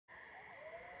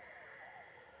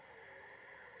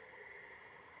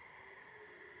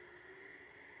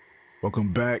Welcome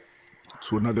back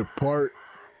to another part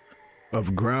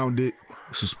of Grounded.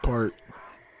 This is part,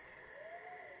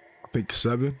 I think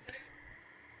 7.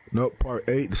 Nope, part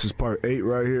 8. This is part 8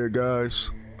 right here, guys.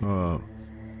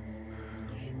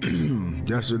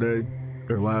 Yesterday,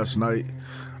 or last night,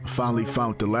 I finally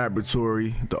found the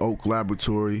laboratory, the Oak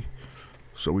Laboratory.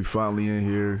 So we finally in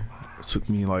here. It took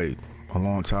me like a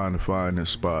long time to find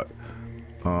this spot.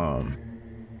 The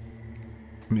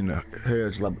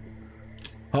Hedge Lab.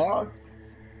 Huh?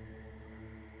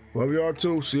 Love y'all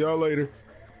too. See y'all later.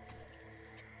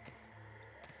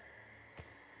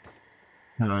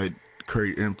 Alright,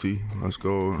 crate empty. Let's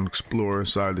go and explore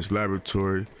inside this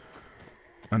laboratory.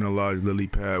 Analyze lily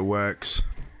pad wax.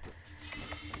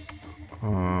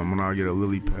 When I get a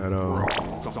lily pad out.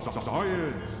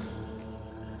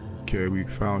 Okay, we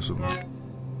found some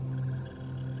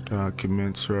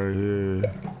documents right here.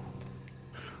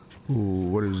 Ooh,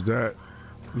 what is that?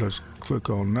 Let's click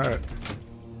on that.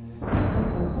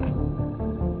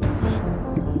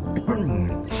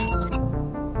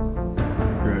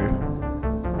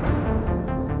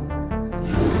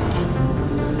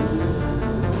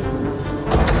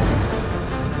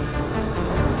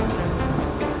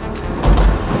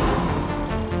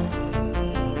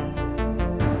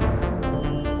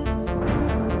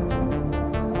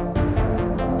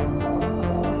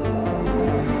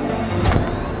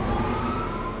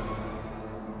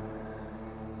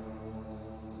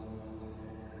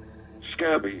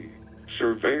 Scabby,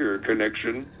 surveyor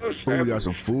connection established. Oh, we got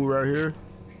some food right here.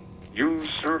 Use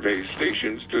survey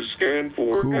stations to scan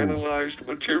for Cool. analyzed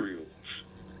materials.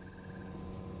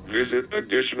 Visit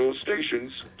additional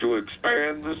stations to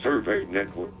expand the survey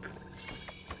network.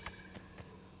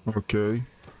 Okay.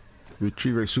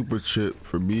 Retrieve a super chip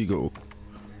for Beagle.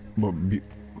 But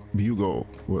Bugle.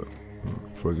 What?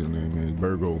 Fuck his name is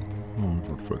Virgo. What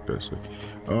the fuck that say?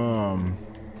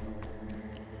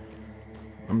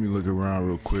 Let me look around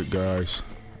real quick, guys.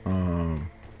 I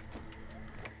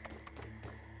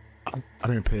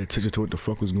didn't pay attention to what the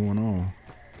fuck was going on.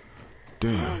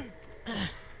 Damn.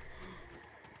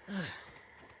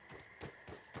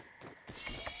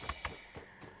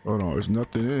 Hold on, there's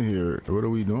nothing in here. What are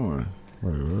we doing?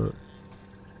 Wait, what?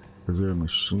 Is there a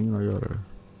machine I gotta...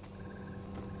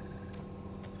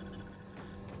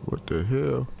 What the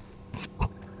hell?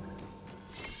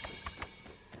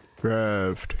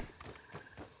 Craft.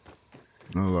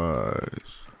 Analyze.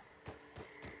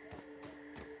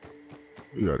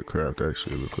 We gotta craft that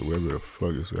shit real quick. Wherever the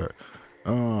fuck is that?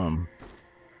 I'm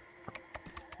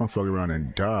fucking around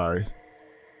and die.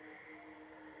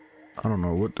 I don't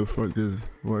know what the fuck is,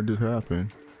 what just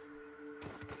happened.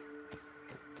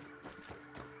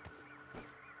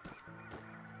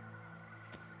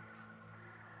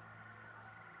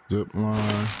 Zip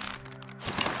line.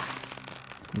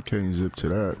 You can't zip to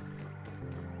that.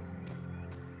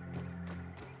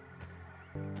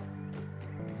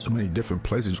 So many different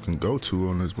places you can go to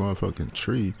on this motherfucking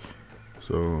tree.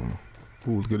 So,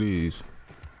 ooh, look at these.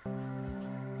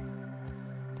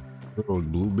 Those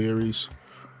blueberries.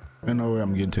 Ain't no way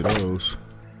I'm getting to those.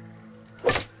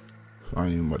 So I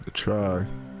ain't even about to try.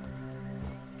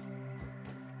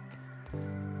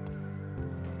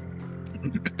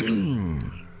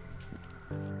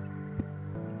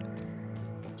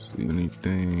 See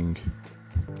anything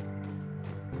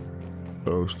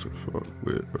else to fuck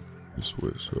with?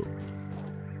 Switch, so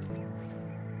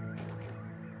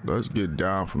let's get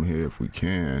down from here if we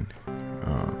can.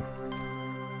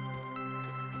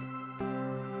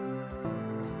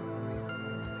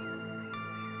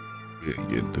 Yeah,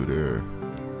 getting through there.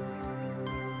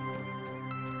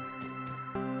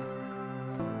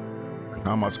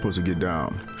 How am I supposed to get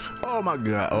down? Oh my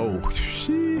god! Oh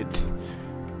shit!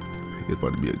 It's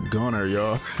about to be a gunner,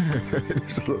 y'all.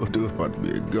 This little dude about to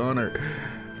be a gunner.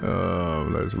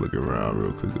 Let's look around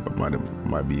real quick. I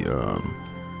might be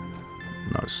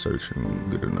not searching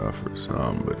good enough or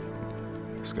something, but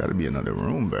it's got to be another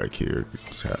room back here.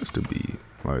 It has to be.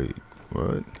 Like,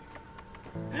 what?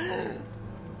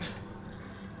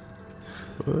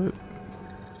 What?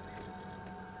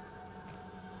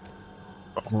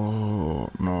 Oh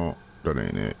no, that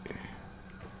ain't it.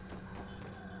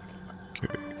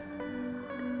 Okay,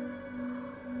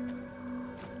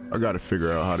 I gotta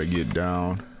figure out how to get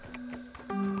down.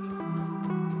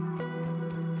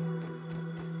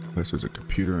 Unless there's a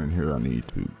computer in here I need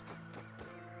to.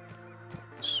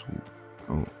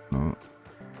 Oh, no.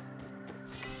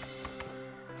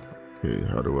 Okay,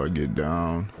 how do I get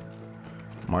down?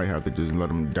 Might have to just let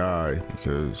him die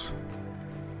because...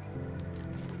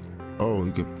 Oh,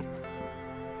 you can...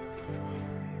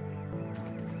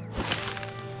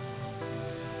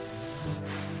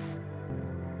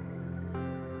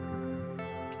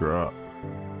 drop.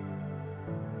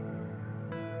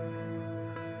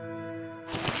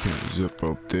 Can't zip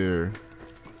up there.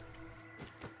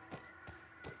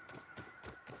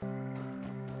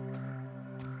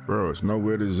 Bro, it's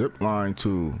nowhere to zip line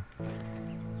to.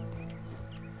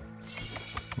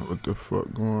 What the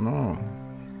fuck going on?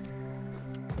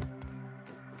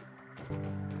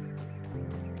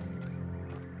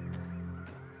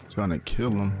 Trying to kill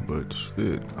him, but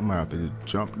shit, I might have to just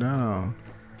jump down.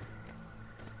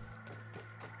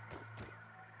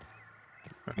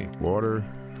 I need water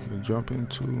to jump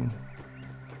into.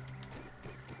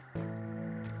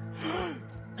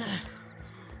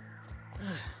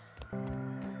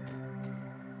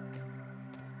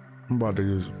 I'm about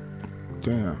to just,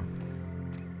 damn.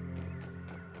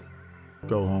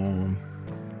 Go home.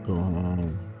 Go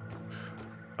home.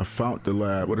 I found the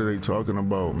lab. What are they talking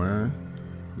about, man?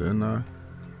 Didn't I?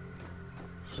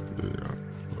 Yeah.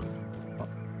 I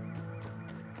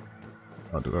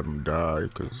had to let him die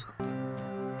because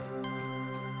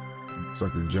I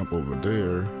can jump over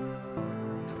there.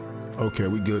 Okay,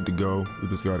 we good to go. We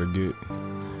just gotta get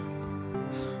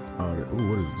out of. Ooh,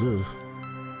 what is this?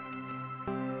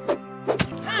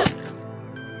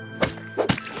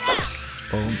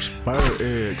 Oh, spider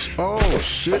eggs. Oh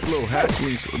shit, little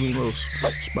hatchlings. I mean, little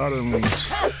spiderlings.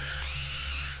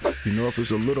 You know, if it's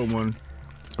a little one,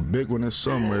 a big one is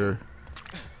somewhere.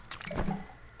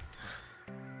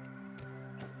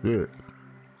 Yeah.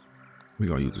 We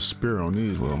gonna use the spear on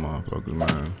these little motherfuckers,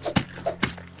 man.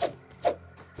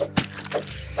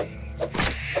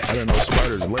 I didn't know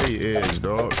spiders lay eggs,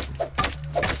 dog.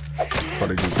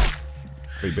 But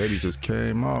they babies just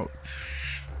came out.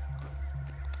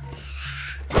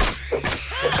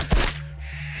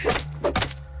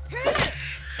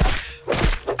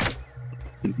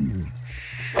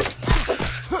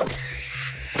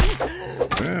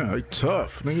 Man, they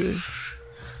tough, nigga.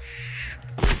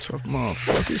 Tough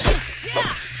motherfuckers.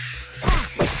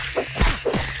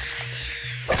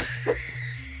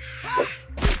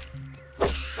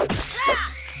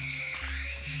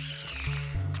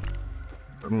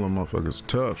 Them little motherfuckers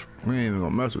tough. We ain't even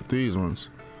gonna mess with these ones.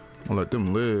 I'm gonna let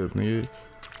them live, nigga.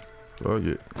 Fuck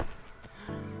it.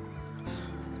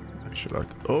 Should I?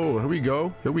 Oh, here we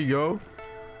go. Here we go.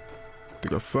 I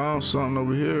think I found something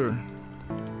over here.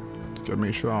 Gotta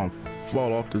make sure I don't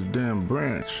fall off this damn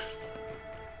branch.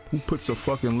 Who puts a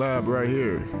fucking lab right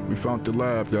here? We found the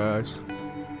lab, guys.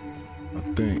 I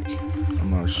think. I'm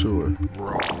not sure.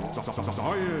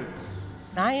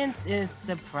 Science is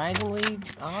surprisingly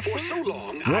awesome. For so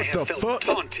long, What I have the felt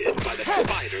fuck? taunted by the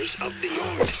spiders of the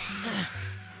yard.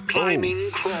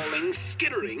 Climbing, crawling,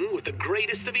 skittering with the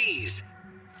greatest of ease.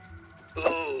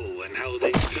 Oh, and how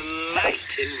they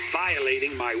delight in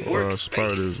violating my workspace.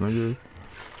 Spiders, nigga.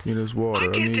 Need this water. I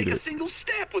can't need take a it. single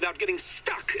step without getting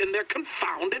stuck in their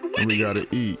confounded webbing. And we gotta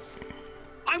eat.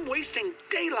 I'm wasting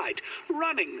daylight,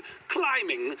 running,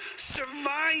 climbing,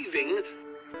 surviving,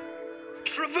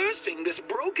 traversing this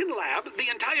broken lab. The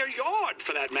entire yard,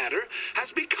 for that matter,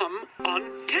 has become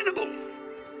untenable.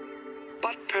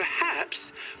 But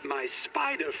perhaps my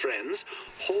spider friends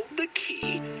hold the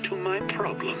key to my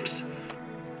problems.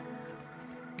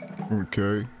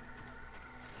 Okay.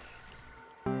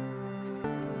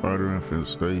 Spider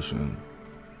infestation.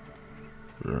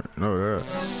 Right. Know that.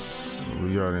 What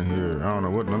we got in here? I don't know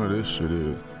what none of this shit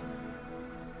is.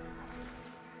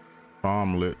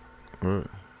 Omelet. What?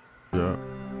 Yeah.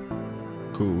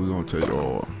 Cool. We're gonna take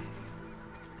all.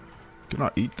 Can I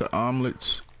eat the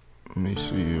omelets? Let me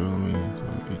see. Let me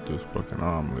eat this fucking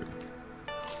omelet.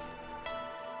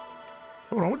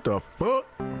 Hold on. What the fuck?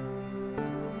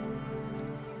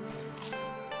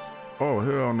 Oh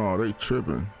hell no! They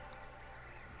tripping.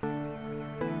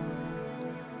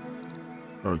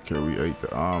 Okay, we ate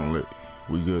the omelet.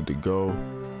 We good to go.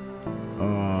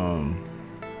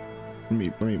 Let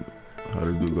me. How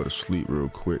to do? Go to sleep real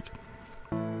quick.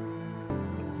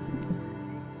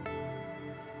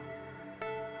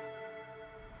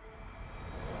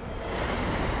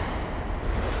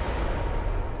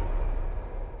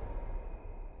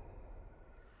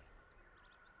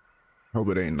 Hope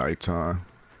it ain't nighttime.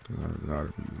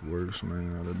 That'd be the worst,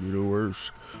 man. That'd be the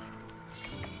worst.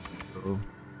 So,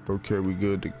 okay, we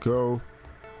good to go.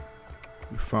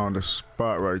 We found a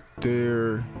spot right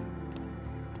there.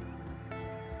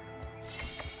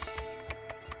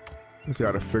 Just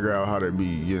gotta figure out how to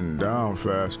be getting down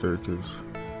faster, cause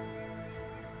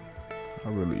I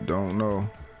really don't know.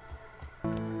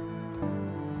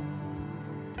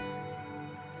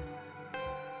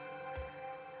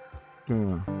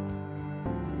 Yeah.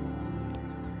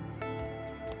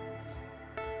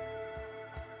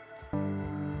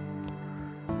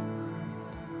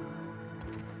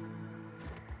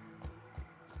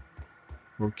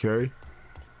 Okay.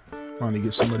 Finally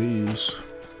get some of these.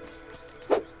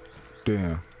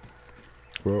 Damn.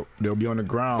 Well, they'll be on the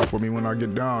ground for me when I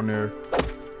get down there.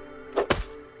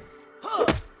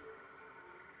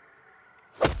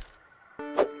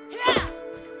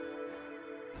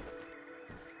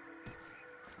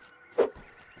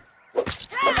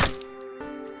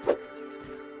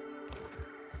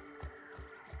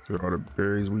 Get all the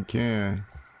berries we can.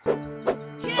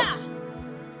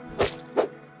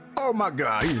 Oh my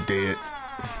God, he's dead.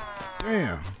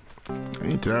 Damn.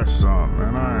 Ain't that something,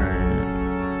 man? I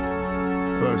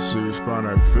ain't. Let's see, respond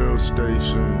at field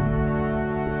station.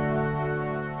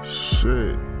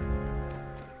 Shit.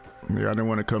 Yeah, I didn't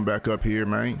want to come back up here,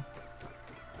 man.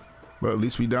 But at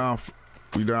least we down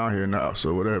here now,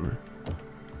 so whatever.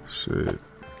 Shit.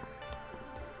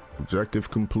 Objective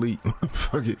complete.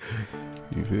 Fuck it.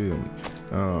 You feel me?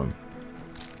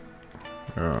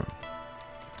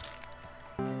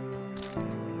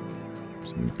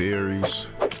 Some berries.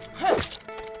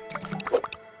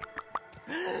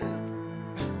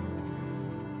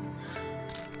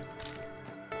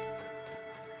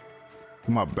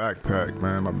 My backpack,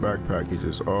 man. My backpack is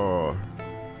just all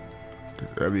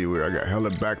everywhere. I got hella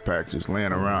backpacks just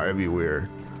laying around everywhere.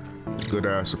 Good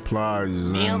ass supplies.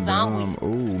 Meals on wheels. Oh,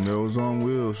 Meals on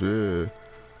Wheels, yeah.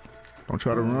 Don't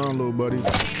try to run, little buddy.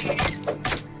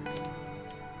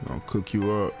 I'll cook you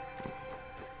up.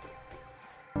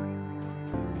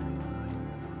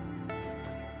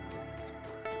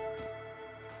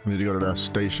 I need to go to that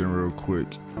station real quick.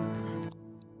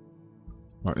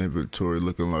 My inventory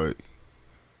looking like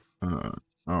I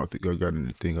don't think I got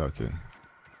anything I can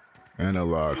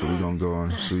analyze, but we're gonna go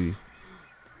and see.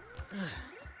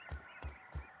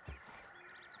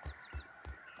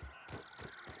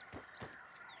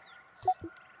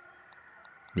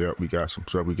 Yep, we got some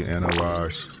stuff we can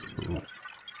analyze.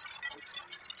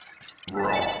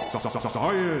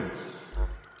 Science!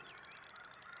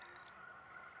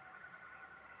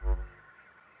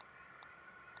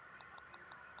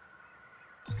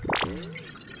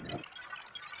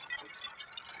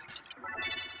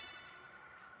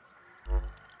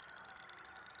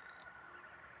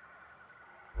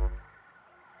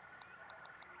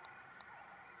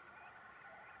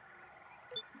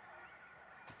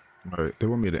 Alright, they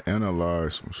want me to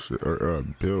analyze some shit or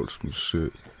build some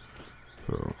shit.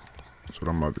 So that's what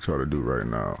I'm about to try to do right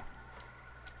now.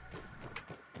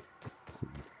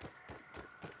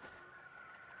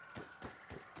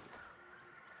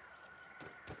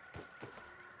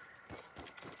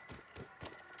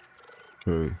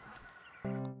 Okay.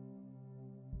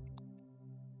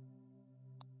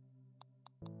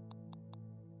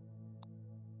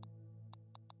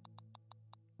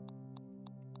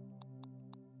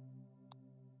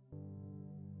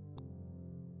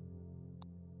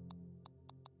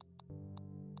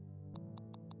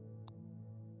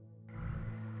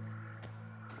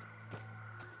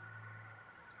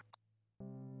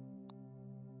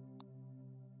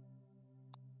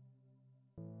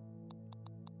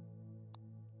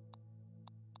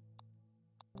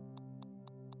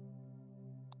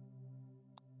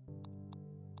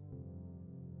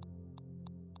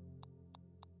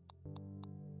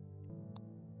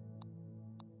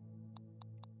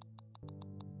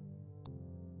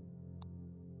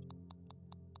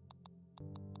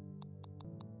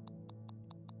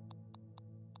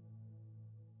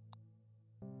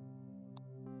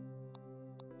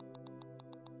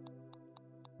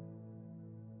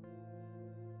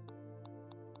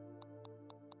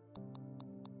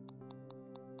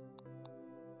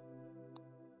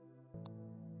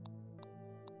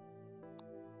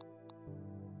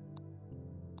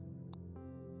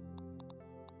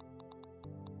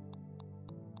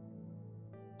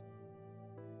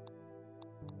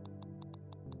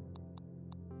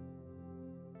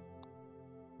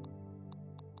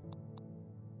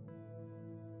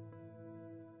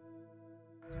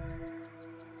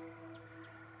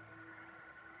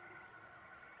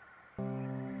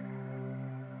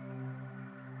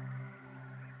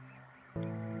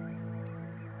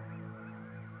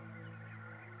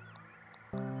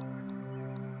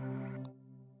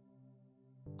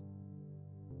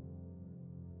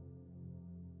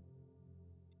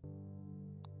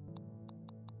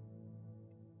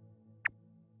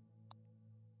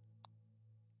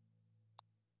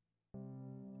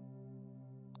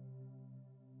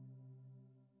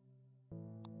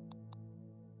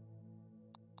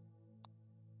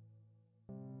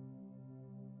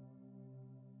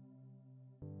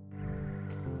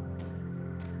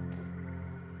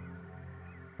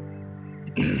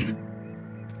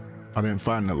 I didn't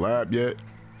find the lab yet.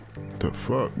 The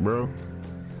fuck, bro?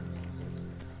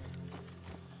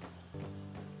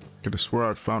 Could have swear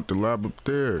I found the lab up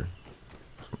there.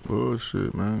 Some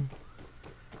bullshit, man.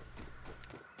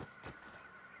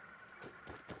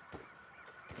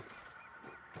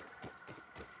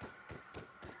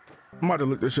 I'm about to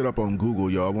look this shit up on Google,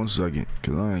 y'all. 1 second.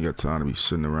 Cause I ain't got time to be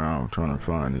sitting around trying to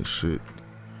find this shit.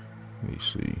 Let me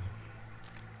see.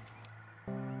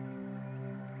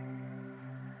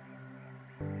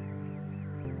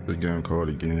 The game called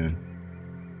again.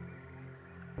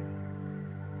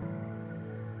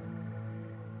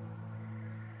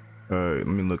 Alright, let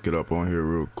me look it up on here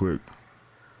real quick.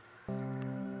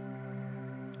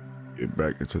 Get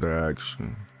back into the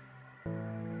action.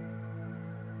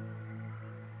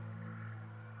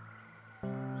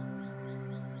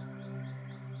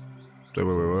 Wait,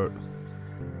 what?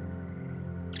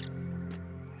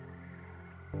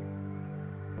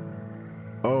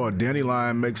 Oh, a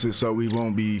dandelion makes it so we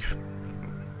won't be.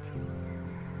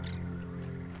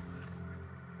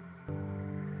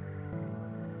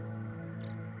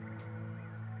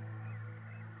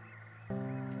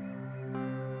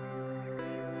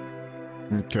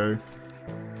 Okay.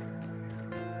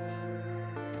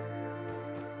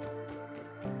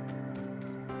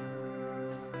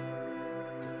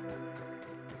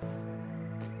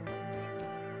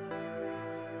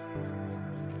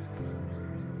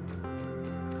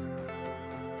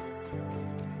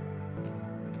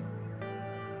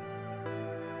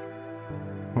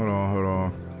 Hold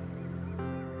on.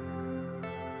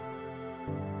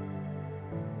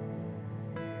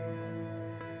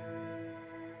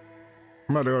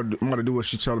 I'm about to do what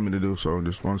she's telling me to do, so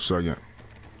just 1 second.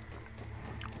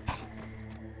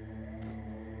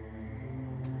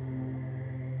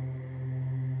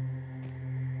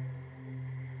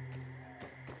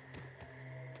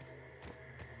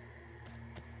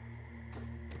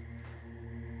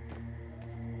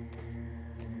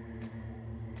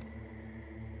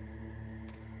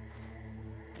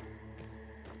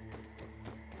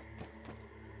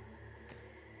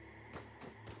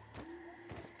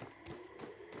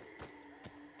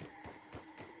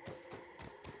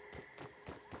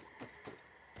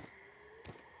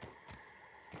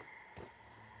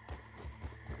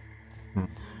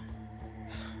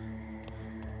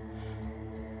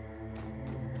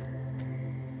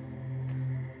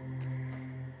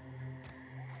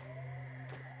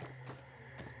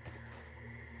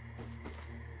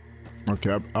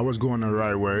 Okay, I was going the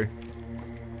right way.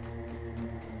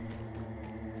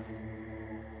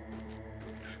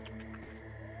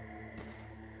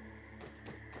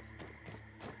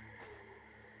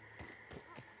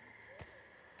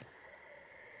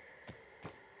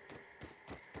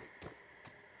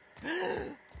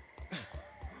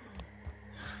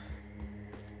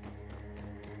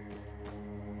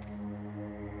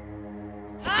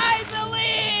 I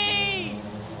believe!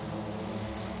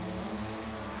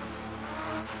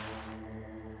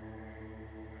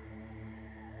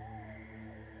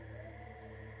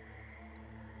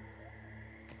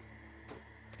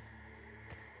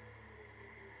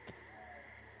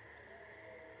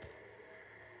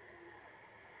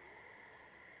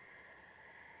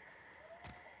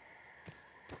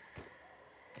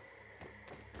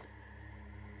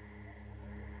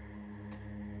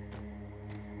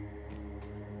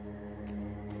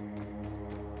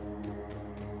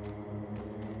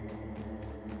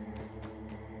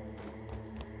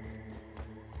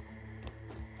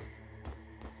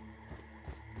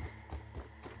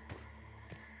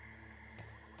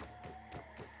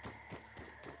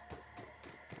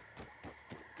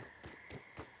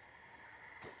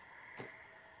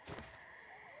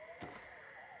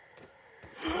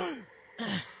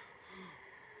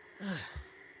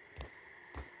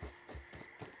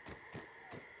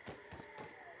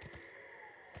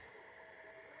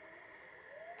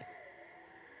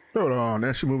 Hold on,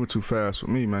 that shit moving too fast for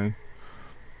me, man.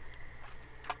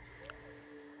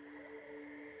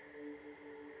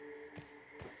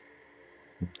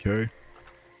 Okay.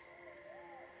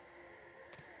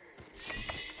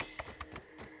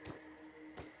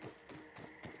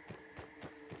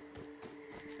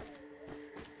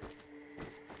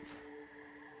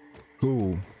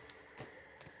 Cool.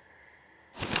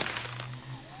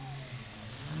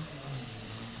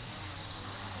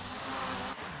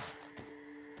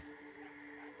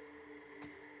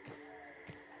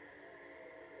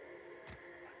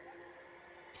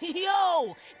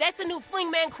 Yo, that's a new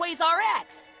Flingman Quasar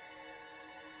X.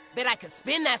 Bet I could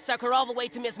spin that sucker all the way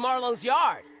to Miss Marlowe's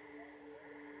yard.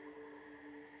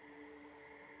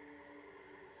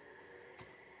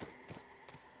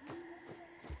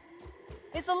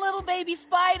 It's a little baby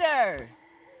spider.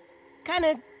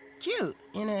 Kinda cute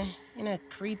in a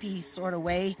creepy sort of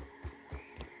way.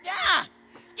 Yeah,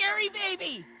 scary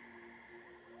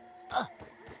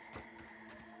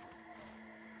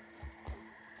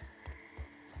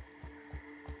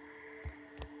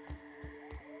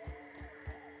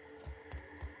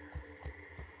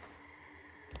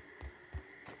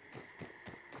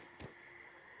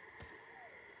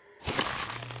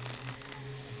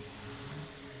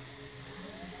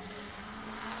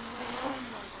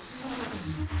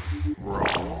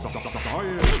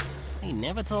He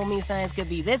never told me science could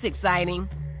be this exciting.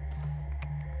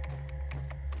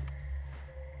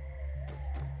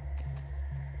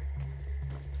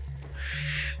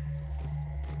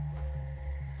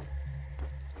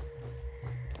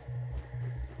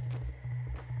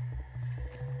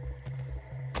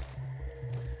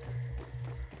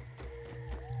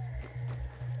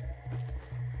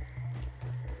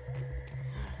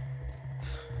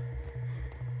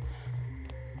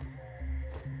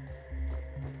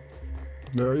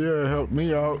 Yeah, help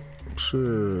me out.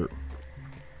 Shit.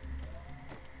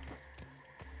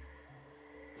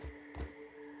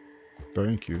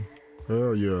 Thank you.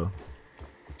 Hell yeah.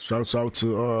 Shouts out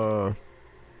to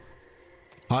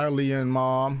Hailey and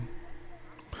Mom.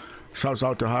 Shouts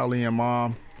out to Hailey and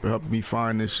Mom for helping me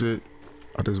find this shit.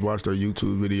 I just watched their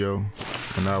YouTube video,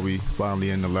 and now we finally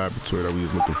in the laboratory that we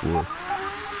was looking for.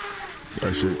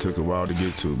 That shit took a while to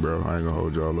get to, bro. I ain't gonna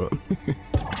hold y'all up.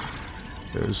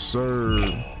 Yes, sir.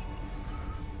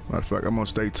 Matter of fact, I'm gonna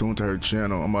stay tuned to her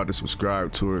channel. I'm about to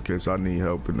subscribe to her in case I need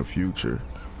help in the future.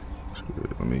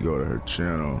 Shit, let me go to her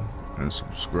channel and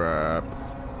subscribe.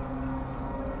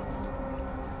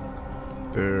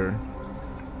 There.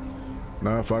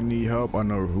 Now, if I need help, I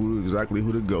know exactly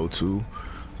who to go to.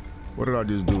 What did I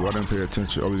just do? I didn't pay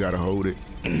attention. Oh, we gotta hold it.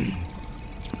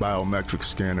 Biometric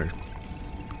scanner.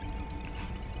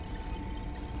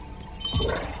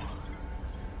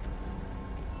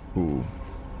 Ooh,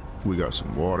 we got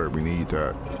some water. We need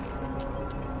that.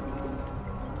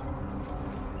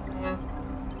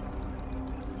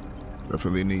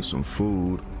 Definitely need some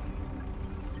food.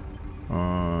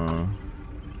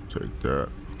 Take that.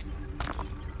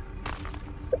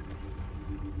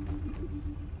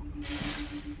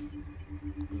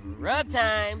 Rub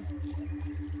time.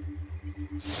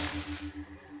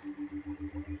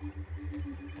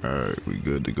 Alright, we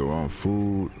good to go on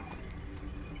food.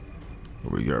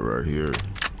 What we got right here?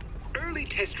 Early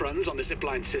test runs on the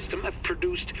zipline system have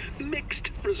produced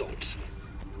mixed results.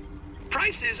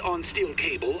 Prices on steel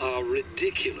cable are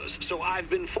ridiculous, so I've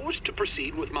been forced to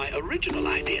proceed with my original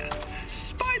idea,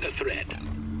 spider thread.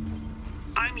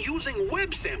 I'm using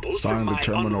web samples from my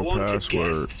unwanted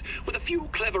guests with a few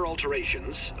clever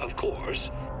alterations, of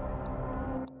course.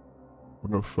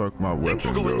 Where the fuck my weapon Things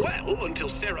were going go? well until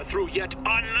Sarah threw yet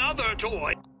another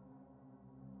toy.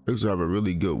 This have a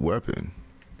really good weapon.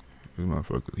 This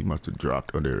motherfucker, he must have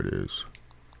dropped. Oh, there it is.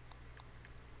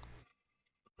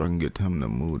 If I can get him to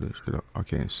move this shit, I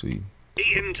can't see.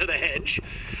 Into the hedge.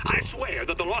 I swear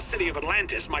that the lost city of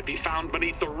Atlantis might be found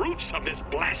beneath the roots of this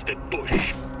blasted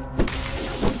bush.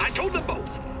 I told them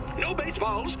both. No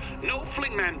baseballs, no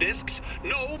flingman discs,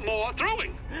 no more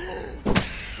throwing.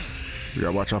 You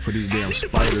gotta watch out for these damn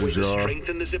spiders, y'all.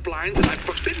 Strengthen the zip lines, and I've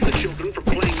forbidden the children from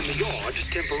playing in the yard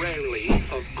temporarily,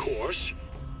 of course.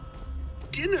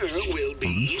 Dinner will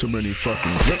be. There's too many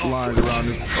fucking zip lines around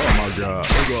this. Oh my god.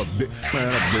 There go a big man,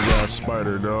 a big ass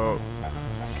spider, dog.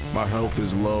 My health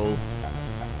is low.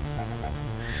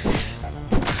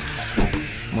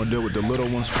 I'm gonna deal with the little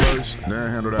ones first, then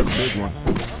handle that big one.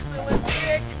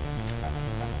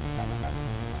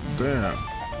 Damn.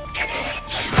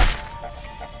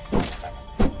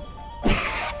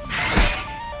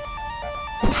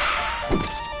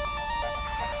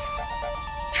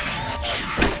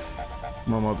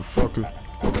 My motherfucker.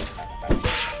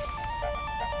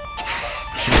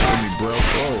 Kill me, bro.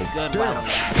 Oh, Good damn.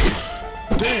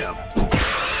 Damn.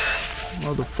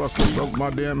 Motherfucker broke my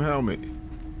damn helmet.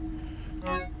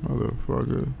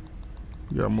 Motherfucker.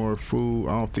 Got more food.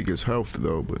 I don't think it's health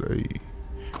though, but hey,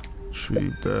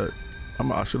 treat that.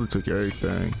 I should have took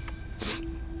everything.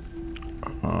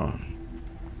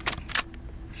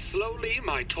 Slowly,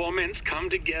 my torments come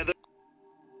together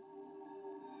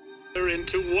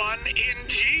into one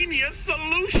ingenious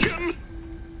solution.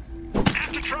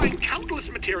 After trying countless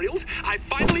materials, I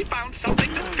finally found something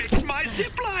to fix my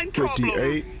zipline problem.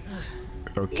 58.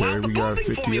 Okay, we got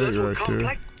 58 right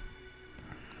there.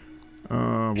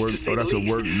 Oh, that's a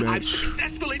workbench. I've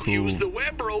successfully fused the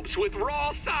web ropes with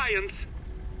raw science.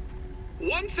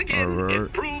 Once again,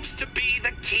 it proves to be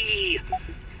the key.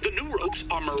 The new ropes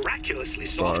are miraculously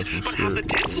soft, but have the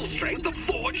tensile strength of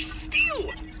forged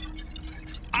steel.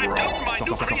 I've dubbed my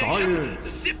new creation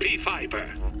Zippy Fiber.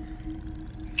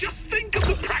 Just think of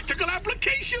the practical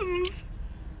applications.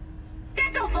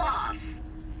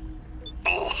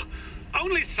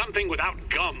 Only something without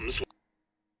gums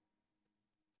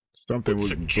Something would was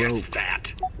suggest broke.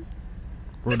 that.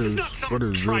 What This is is not some what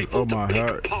is this? trifle Oh, to my pick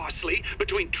hat. parsley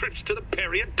between trips to the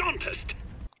periodontist.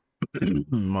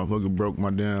 Motherfucker broke my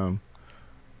damn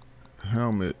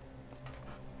helmet.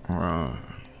 Yeah.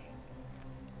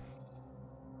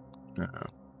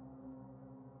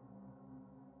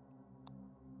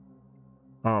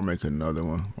 I'll make another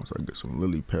one once I get some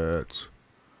lily pads.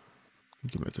 You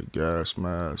can make a gas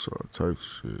mask, all type of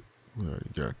shit. We already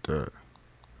got that.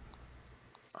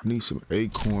 I need some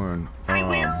acorn I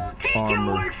will take armor.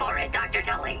 your word for it, Dr.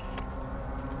 Tully.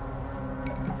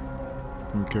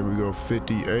 Okay, we go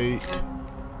 58.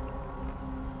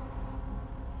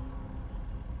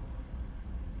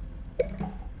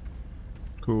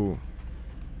 Cool.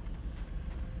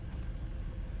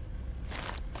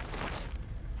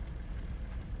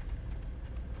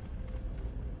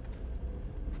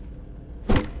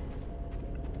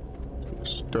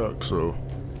 Stuck, so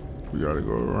we gotta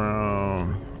go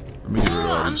around. Let me get rid of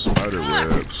all these spider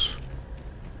webs.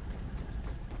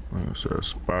 Like I said,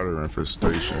 spider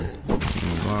infestation.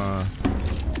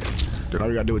 Then all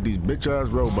we gotta do with these bitch ass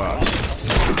robots.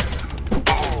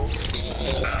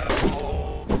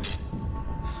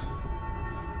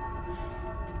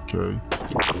 Okay.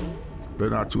 They're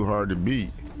not too hard to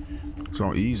beat. It's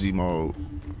on easy mode.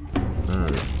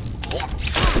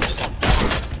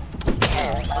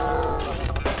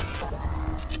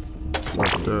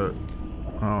 Like that.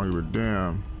 I don't give a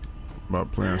damn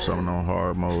about playing something on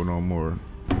hard mode no more.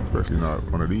 Especially not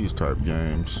one of these type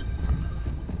games.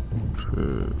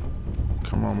 Shit.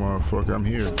 Come on, motherfucker, I'm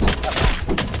here.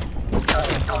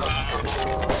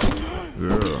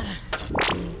 Yeah.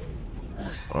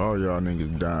 All y'all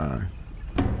niggas dying.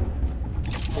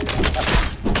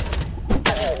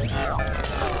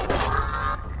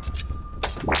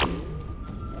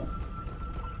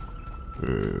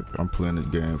 I'm playing this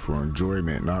game for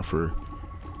enjoyment, not for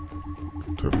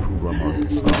to prove I'm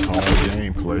a hard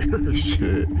game player.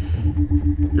 Shit.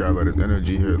 You gotta let his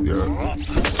energy hit,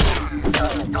 yeah.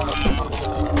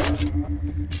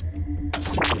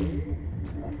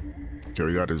 Okay,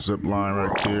 we got a zip line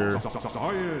right there.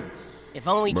 If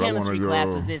only But I chemistry wanna class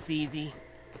go- was this easy.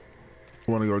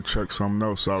 I wanna go check something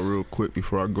else out real quick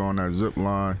before I go on that zip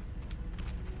line.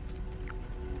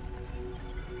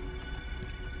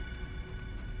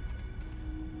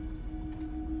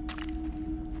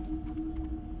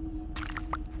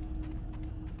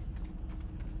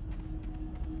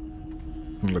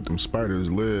 Let them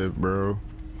spiders live, bro.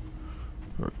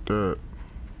 Like that.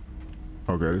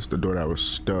 Okay, this is the door that was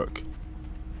stuck.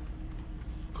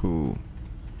 Cool.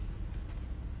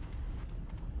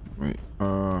 Wait,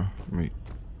 wait.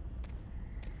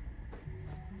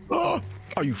 Oh,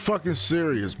 are you fucking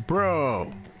serious,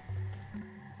 bro?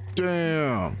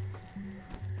 Damn.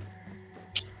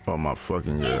 Oh my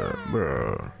fucking god,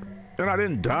 bro. And I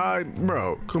didn't die,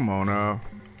 bro. Come on now.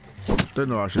 They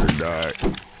know I should have died.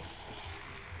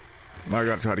 Now I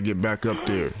gotta try to get back up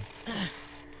there.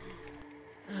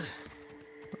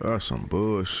 That's some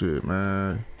bullshit,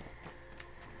 man.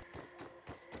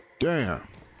 Damn.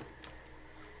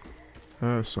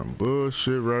 That's some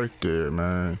bullshit right there,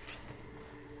 man.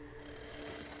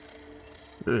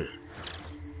 Yeah.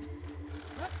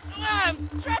 I'm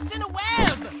trapped in a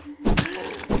web!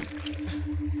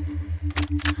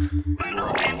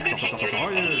 Verbal transcription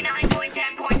unit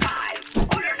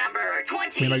 89.10.5. Order number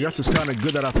 20. I mean, I guess it's kind of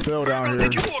good that I fell down here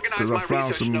Did you organize because I my found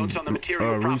research some notes on the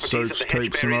material properties of research the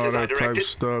tapes and hedgeberries all as I that type of directed?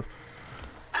 stuff.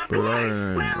 Of But I course.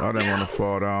 didn't Well, want no. to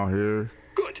fall down here.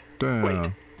 Good. Damn.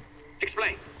 Wait.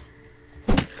 Explain.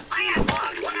 I have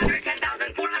logged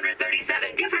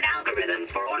 110,437 different algorithms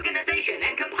for organization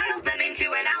and compiled them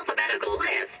into an alphabetical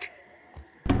list.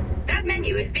 That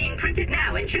menu is being printed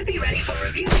now and should be ready for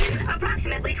review in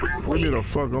approximately 12 Leave me the weeks.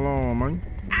 fuck alone, man.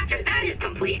 After that is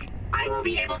complete, I will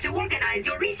be able to organize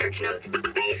your research notes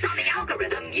based on the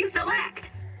algorithm you select.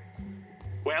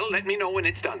 Well, let me know when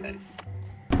it's done then.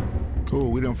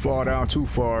 Cool, we didn't fall down too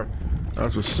far.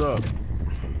 That's what's up.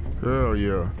 Hell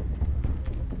yeah.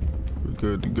 We're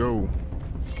good to go.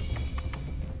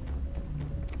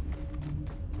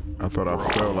 I thought I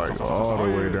fell like all the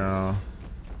way down.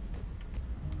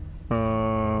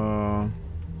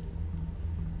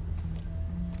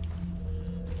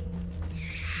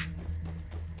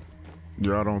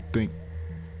 Yeah, I don't think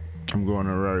I'm going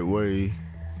the right way.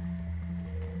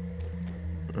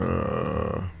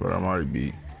 But I might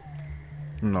be.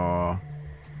 Nah.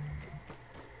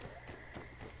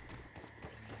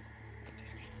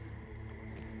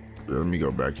 Yeah, let me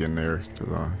go back in there,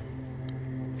 cause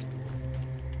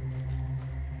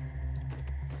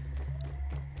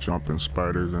jumping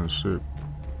spiders and shit.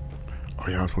 Oh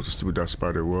yeah, I was supposed to see what that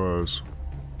spider was.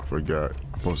 I forgot.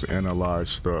 I'm supposed to analyze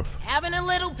stuff. Having a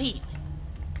little peep.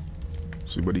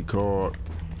 See what he called.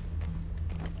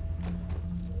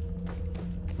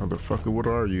 Motherfucker, what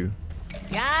are you?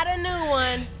 Got a new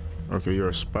one. Okay, you're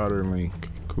a spider link.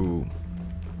 Cool.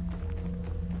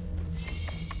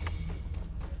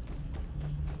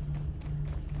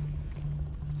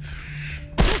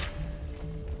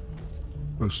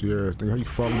 Let's see, ass nigga, how you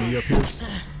follow me up here?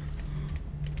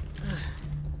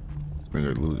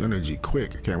 Nigga lose energy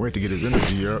quick. I can't wait to get his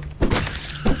energy up.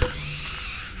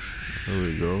 There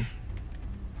we go.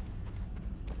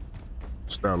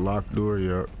 It's that locked door,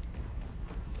 yep.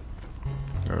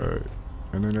 Alright.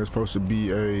 And then there's supposed to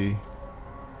be a...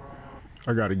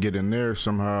 I gotta get in there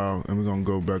somehow, and we're gonna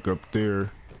go back up there.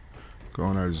 Go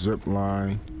on that zip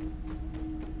line.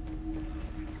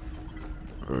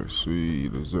 Let's see,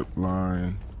 the zip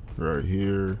line right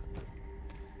here.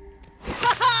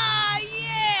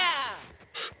 Yeah!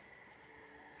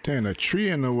 Damn, a tree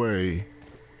in the way.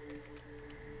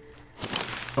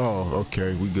 Oh,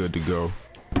 okay, we good to go.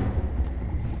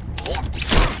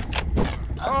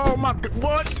 Oh my god,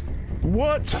 what?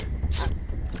 What?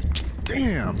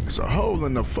 Damn, it's a hole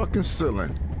in the fucking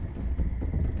ceiling.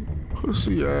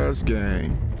 Pussy ass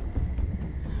game.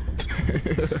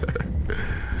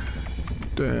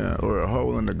 Damn, or a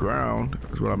hole in the ground.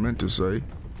 That's what I meant to say.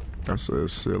 I said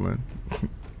ceiling.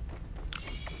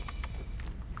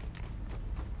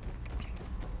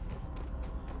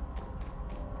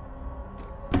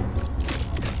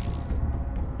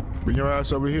 Bring your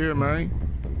ass over here, man.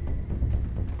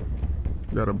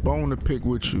 Got a bone to pick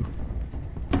with you.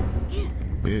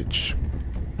 Bitch.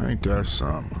 Ain't that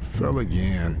something? Fell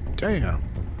again. Damn.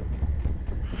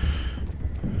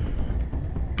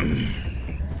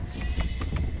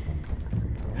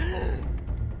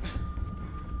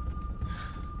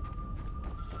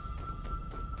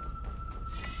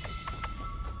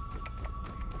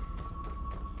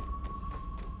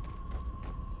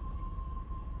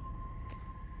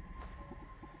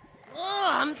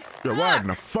 I'm stuck. Yo, why in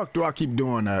the fuck do I keep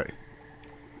doing that?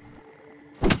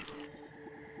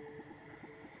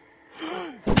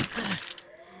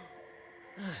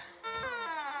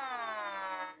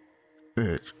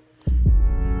 Bitch.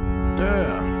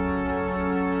 Damn.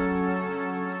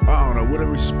 I don't know where to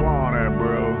respawn at,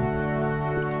 bro.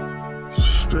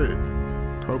 Shit.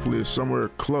 Hopefully it's somewhere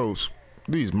close.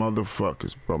 These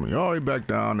motherfuckers brought me all the way back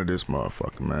down to this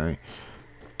motherfucker, man.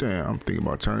 Damn, I'm thinking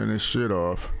about turning this shit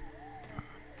off.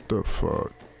 The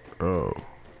fuck? Oh.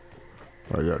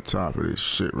 I got time for this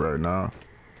shit right now.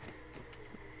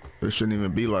 It shouldn't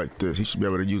even be like this. He should be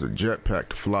able to use a jetpack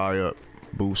to fly up.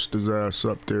 Boost his ass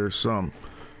up there or something.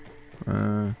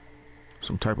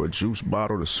 Some type of juice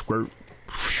bottle to squirt.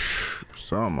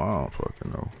 Something, I don't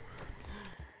fucking know.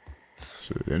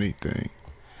 Shit, anything.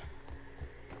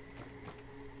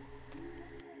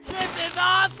 This is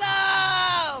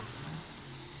awesome!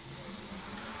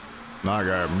 Now I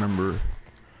gotta remember.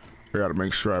 I gotta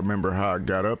make sure I remember how I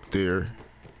got up there.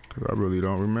 Cause I really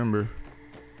don't remember.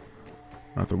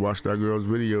 I have to watch that girl's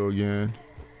video again.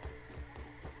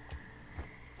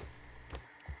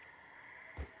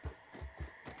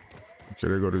 Okay,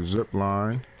 there go the zip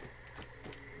line.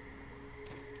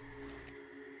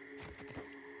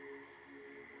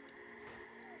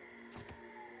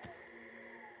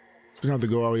 You don't have to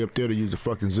go all the way up there to use the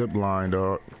fucking zip line,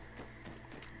 dog.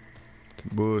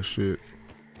 Bullshit.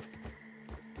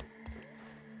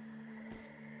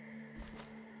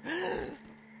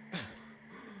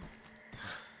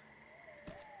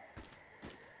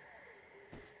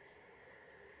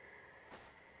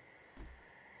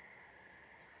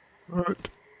 What?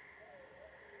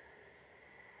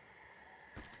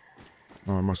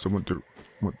 Oh, I must have went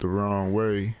the wrong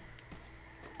way.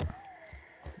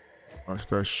 Watch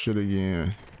that shit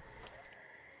again.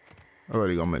 I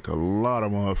already gonna make a lot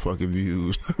of motherfucking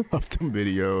views off them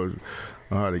videos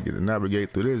on how to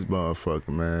navigate through this motherfucker,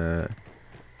 man.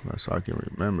 That's how I can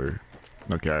remember.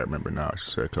 Okay, I remember now.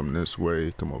 She said come this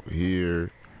way, come over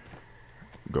here,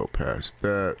 go past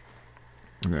that.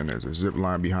 And then there's a zip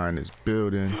line behind this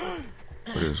building.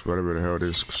 What is whatever the hell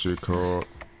this shit called.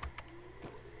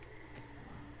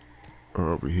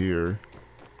 Or over here.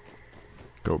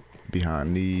 Go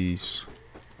behind these.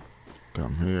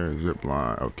 Come here, zip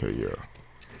line. Okay, yeah.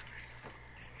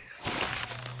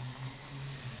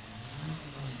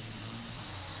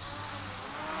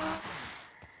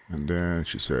 And then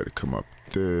she said to come up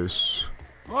this.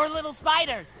 More little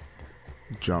spiders.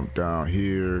 Jump down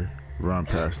here. Run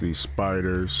past these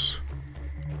spiders.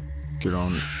 Get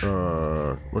on,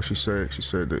 what she said? She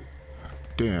said that,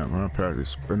 damn, run past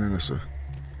this. And then it's a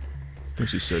And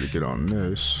she said to get on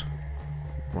this,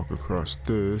 walk across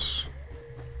this,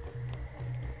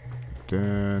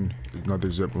 then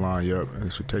another zip line up, and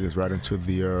it should take us right into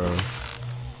the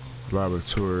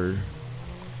laboratory.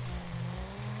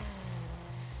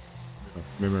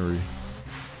 Memory.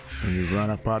 And you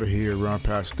run up out of here, run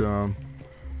past them.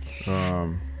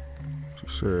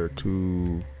 She said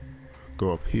to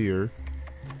go up here.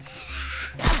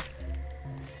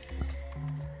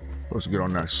 Supposed to get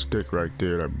on that stick right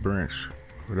there, that branch,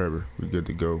 whatever. We good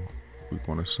to go. We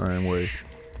going the same way.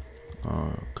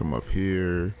 Come up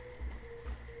here,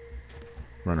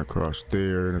 run across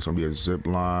there, and it's gonna be a zip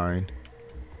line.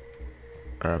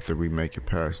 After we make it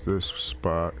past this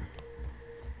spot,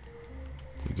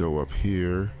 we go up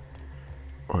here,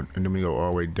 and then we go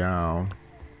all the way down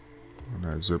on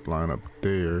that zip line up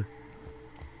there.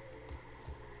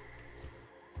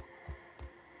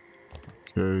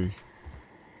 Okay.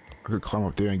 I could climb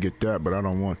up there and get that, but I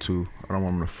don't want to. I don't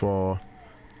want them to fall.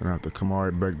 And I have to come all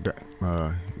the way back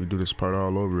down. We do this part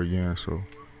all over again, so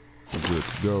we're good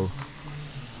to go.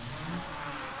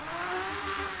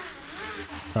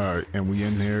 Alright, and we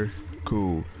in here.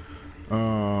 Cool.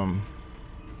 I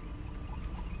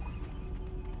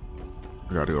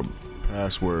gotta go.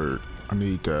 Password. I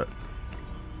need that.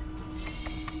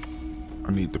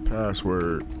 I need the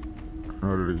password in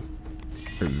order to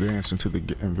advance into the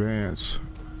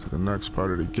the next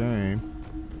part of the game.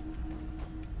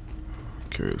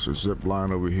 Okay, it's a zip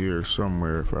line over here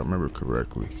somewhere, if I remember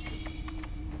correctly.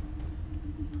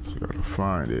 So I gotta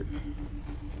find it.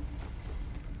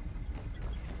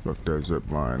 Fuck that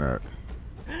zip line at.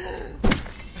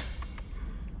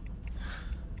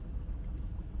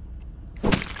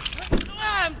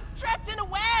 I'm trapped in a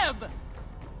web!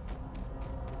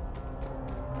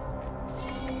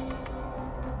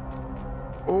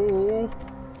 Oh,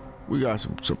 we got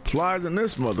some supplies in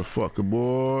this motherfucker,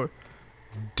 boy.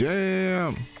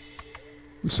 Damn.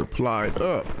 We supplied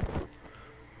up.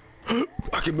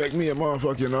 I can make me a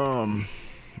motherfucking,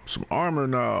 some armor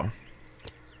now.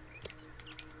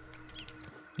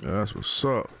 Yeah, that's what's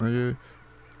up, nigga.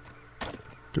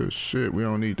 Good shit. We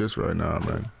don't need this right now,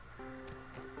 man.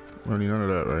 We don't need none of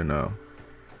that right now.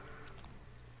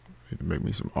 Need to make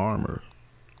me some armor.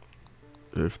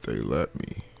 If they let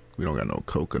me. We don't got no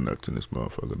coconuts in this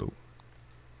motherfucker, though.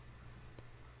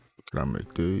 Can I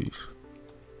make these?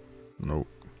 Nope.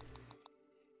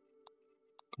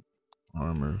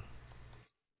 Armor.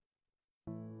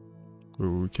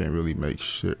 Ooh, we can't really make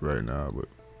shit right now, but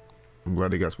I'm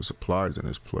glad they got some supplies in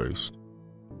this place.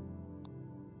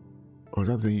 Oh, is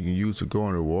that thing you can use to go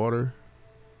underwater?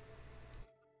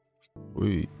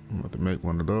 Wait, I'm about to make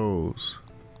one of those.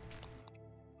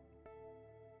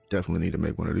 Definitely need to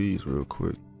make one of these real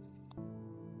quick.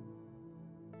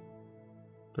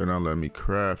 They're not letting me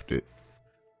craft it.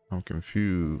 I'm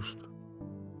confused.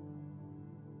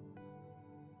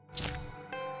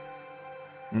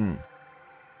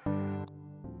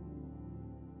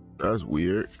 That's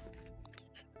weird.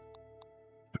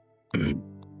 Let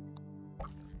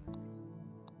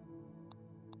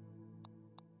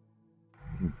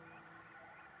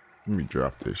me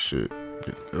drop this shit.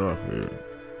 Get off here.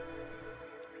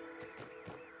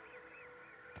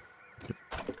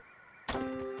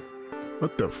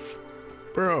 What the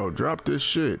bro, drop this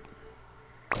shit.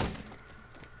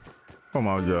 Oh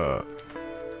my god.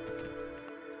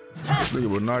 Nigga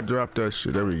will not drop that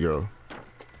shit. There we go.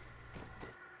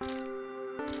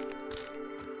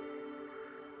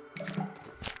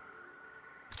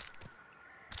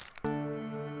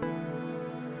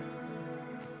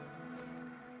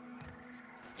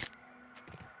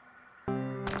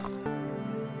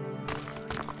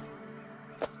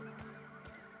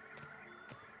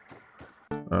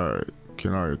 Alright,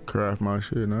 can I craft my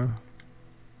shit now?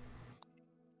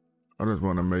 I just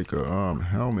want to make a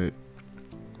helmet.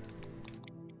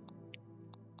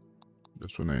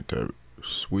 This one ain't that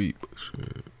sweet, but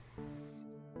shit.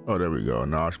 Oh, there we go.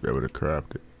 Now I should be able to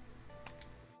craft it.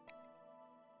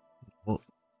 Oh.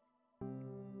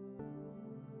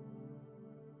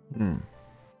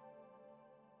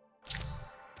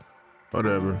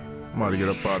 Whatever. I'm about to get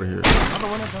up out of here. Another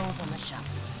one of those on the shop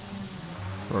list.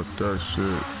 Fuck that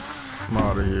shit. I'm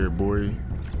out of here, boy.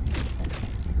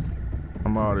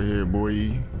 I'm out of here, boy.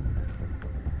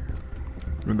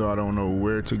 Even though I don't know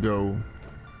where to go.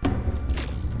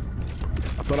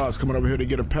 I thought I was coming over here to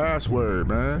get a password,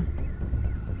 man.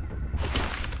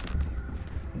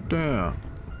 Damn.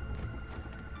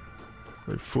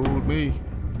 They fooled me.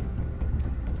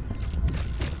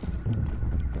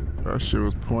 That shit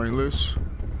was pointless.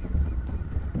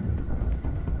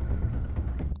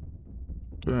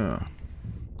 Damn.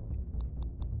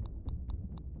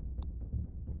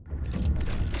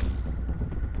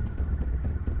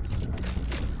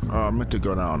 I meant to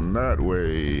go down that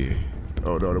way.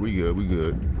 Oh no, we good, we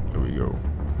good. There we go.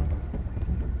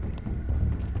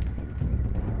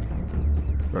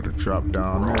 Got to drop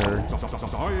down there.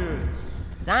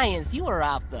 Science, you are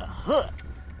off the hook.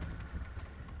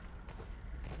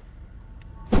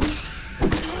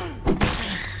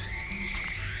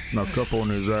 Knock up on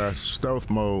his ass. Stealth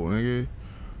mode, nigga.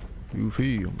 You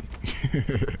feel me?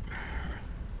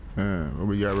 Man, what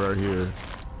we got right here?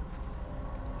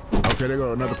 Okay, there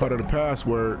go another part of the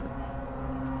password.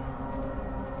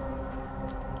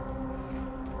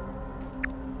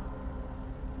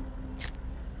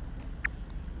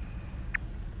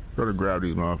 Gotta grab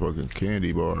these motherfucking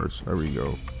candy bars. There we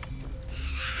go.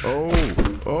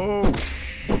 Oh.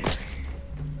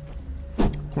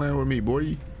 Playing with me,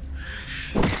 boy.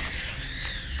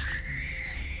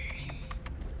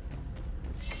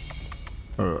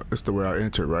 It's the way I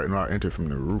entered, right? And I entered from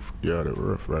the roof. Yeah, the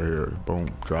roof right here. Boom.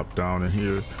 Drop down in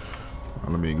here.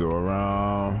 Let me go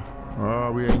around.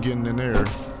 Oh, we ain't getting in there.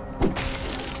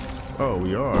 Oh,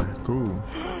 we are. Cool.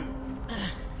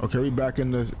 Okay, we back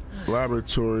in the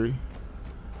laboratory.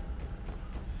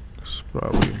 It's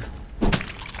probably...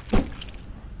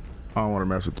 I don't want to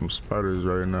mess with them spiders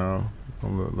right now.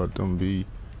 I'm gonna let them be.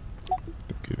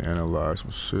 They can analyze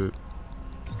some shit.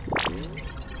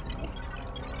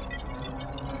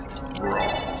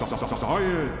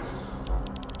 Science.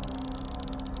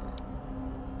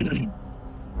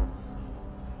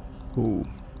 Cool.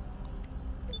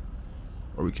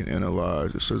 Or we can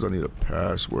analyze. It says I need a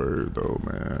password though,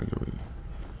 man.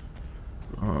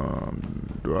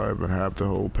 Do I even have the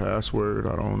whole password?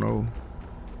 I don't know.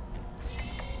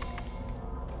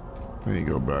 Let me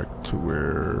go back to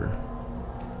where...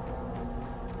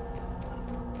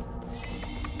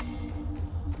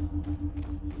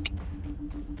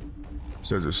 It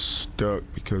says it's stuck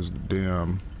because of the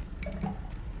damn...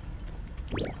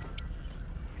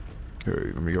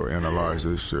 Okay, let me go analyze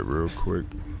this shit real quick.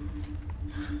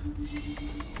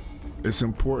 It's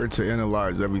important to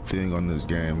analyze everything on this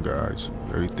game, guys.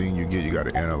 Everything you get, you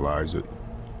gotta analyze it.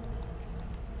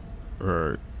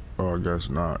 Alright. Oh, I guess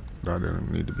not. That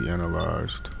didn't need to be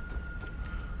analyzed.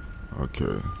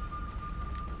 Okay.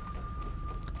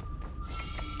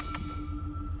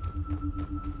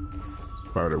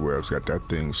 Spider web's got that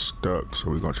thing stuck, so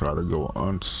we're gonna try to go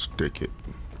unstick it.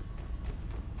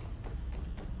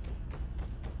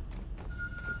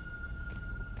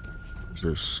 It's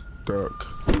just stuck.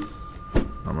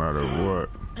 No matter what.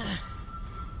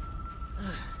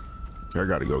 Okay, I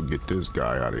gotta go get this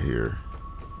guy out of here.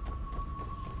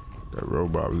 That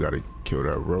robot, we gotta kill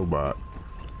that robot.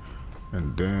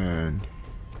 And then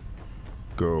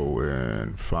go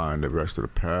and find the rest of the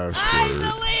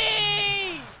password.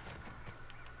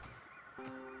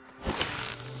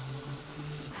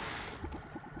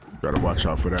 Gotta watch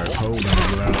out for that hole in the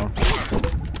ground.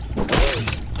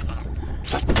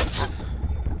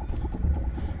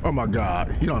 Oh my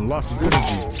God, he done lost his energy.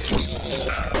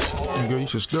 You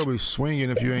should still be swinging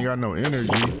if you ain't got no energy.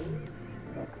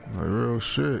 Like real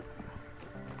shit.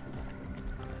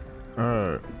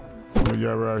 Alright, what we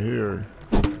got right here?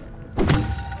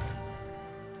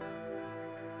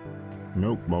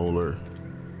 Milk molar.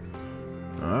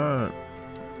 Alright.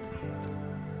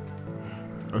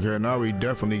 Okay, now we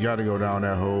definitely gotta go down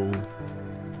that hole.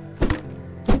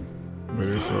 But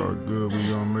it's all good, we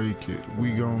gonna make it.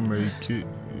 We gonna make it,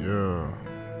 yeah.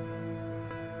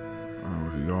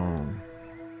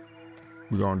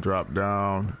 We gonna drop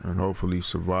down and hopefully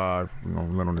survive. We're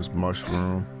gonna land on this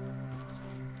mushroom.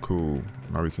 Cool,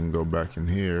 now we can go back in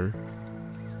here.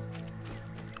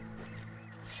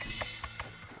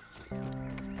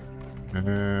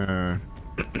 And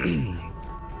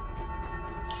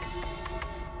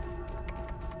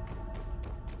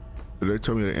they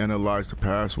told me to analyze the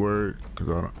password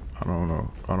because I don't know.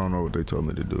 I don't know what they told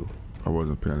me to do. I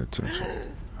wasn't paying attention.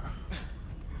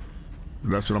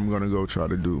 That's what I'm gonna go try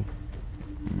to do.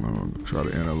 I'm gonna try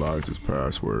to analyze this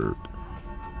password.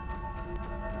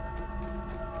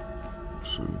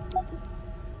 Let's see.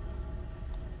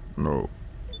 No,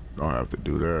 don't have to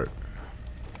do that.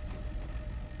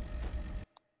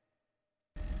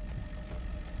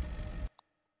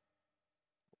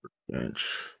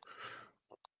 Bench.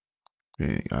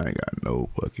 Dang, I ain't got no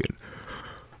fucking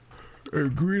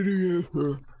ingredient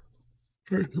to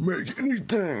make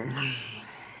anything.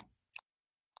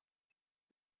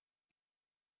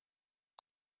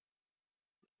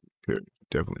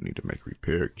 Definitely need to make a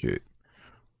repair kit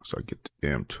so I get the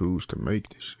damn tools to make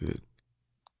this shit.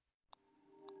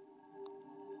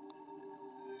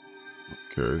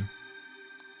 Okay.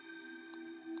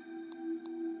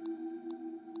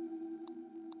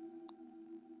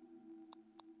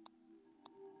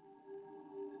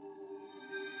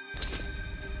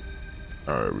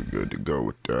 good to go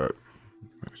with that.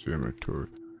 That's inventory.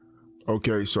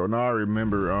 Okay, so now I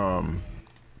remember, in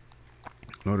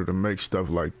order to make stuff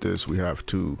like this, we have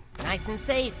to Nice and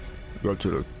safe. go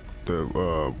to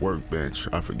the workbench.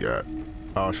 I forgot.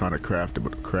 I was trying to craft it,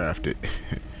 but craft it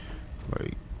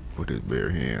like with his bare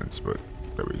hands. But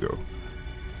there we go.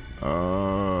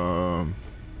 I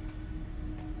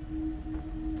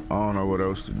don't know what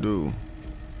else to do.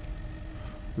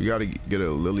 We gotta get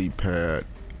a lily pad,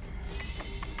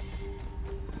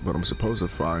 but I'm supposed to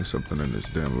find something in this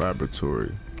damn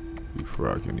laboratory before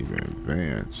I can even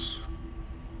advance.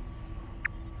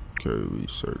 Okay,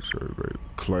 research survey.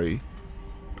 Clay.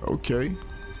 Okay.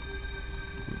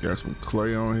 We got some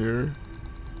clay on here.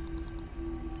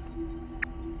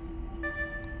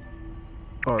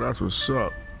 Oh, that's what's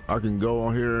up. I can go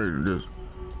on here and just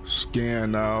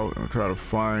scan out and try to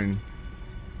find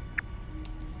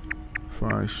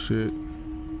shit.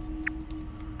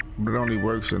 But it only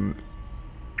works in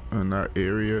that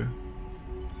area.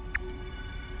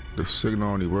 The signal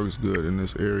only works good in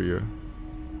this area,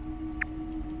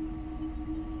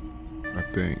 I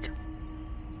think.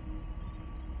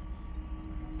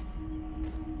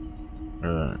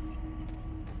 Alright.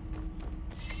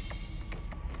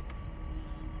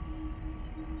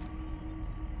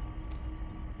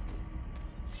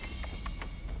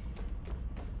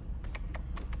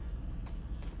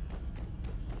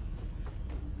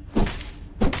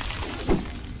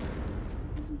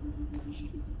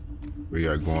 What you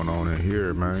got going on in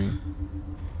here, man?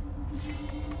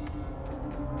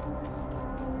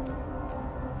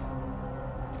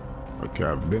 Okay,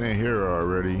 I've been in here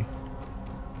already,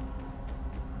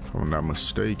 if I'm not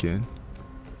mistaken.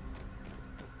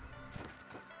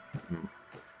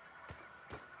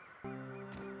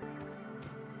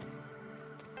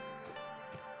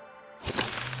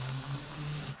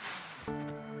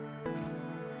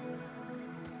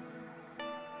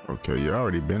 Okay, you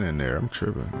already been in there. I'm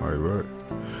tripping. Like what?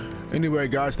 Anyway,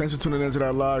 guys, thanks for tuning into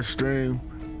that live stream.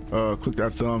 Click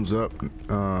that thumbs up,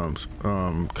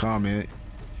 comment,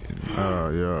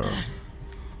 yeah,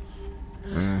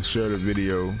 and share the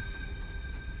video.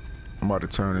 I'm about to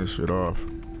turn this shit off.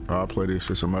 I'll play this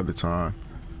shit some other time.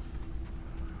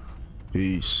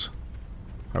 Peace.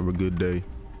 Have a good day.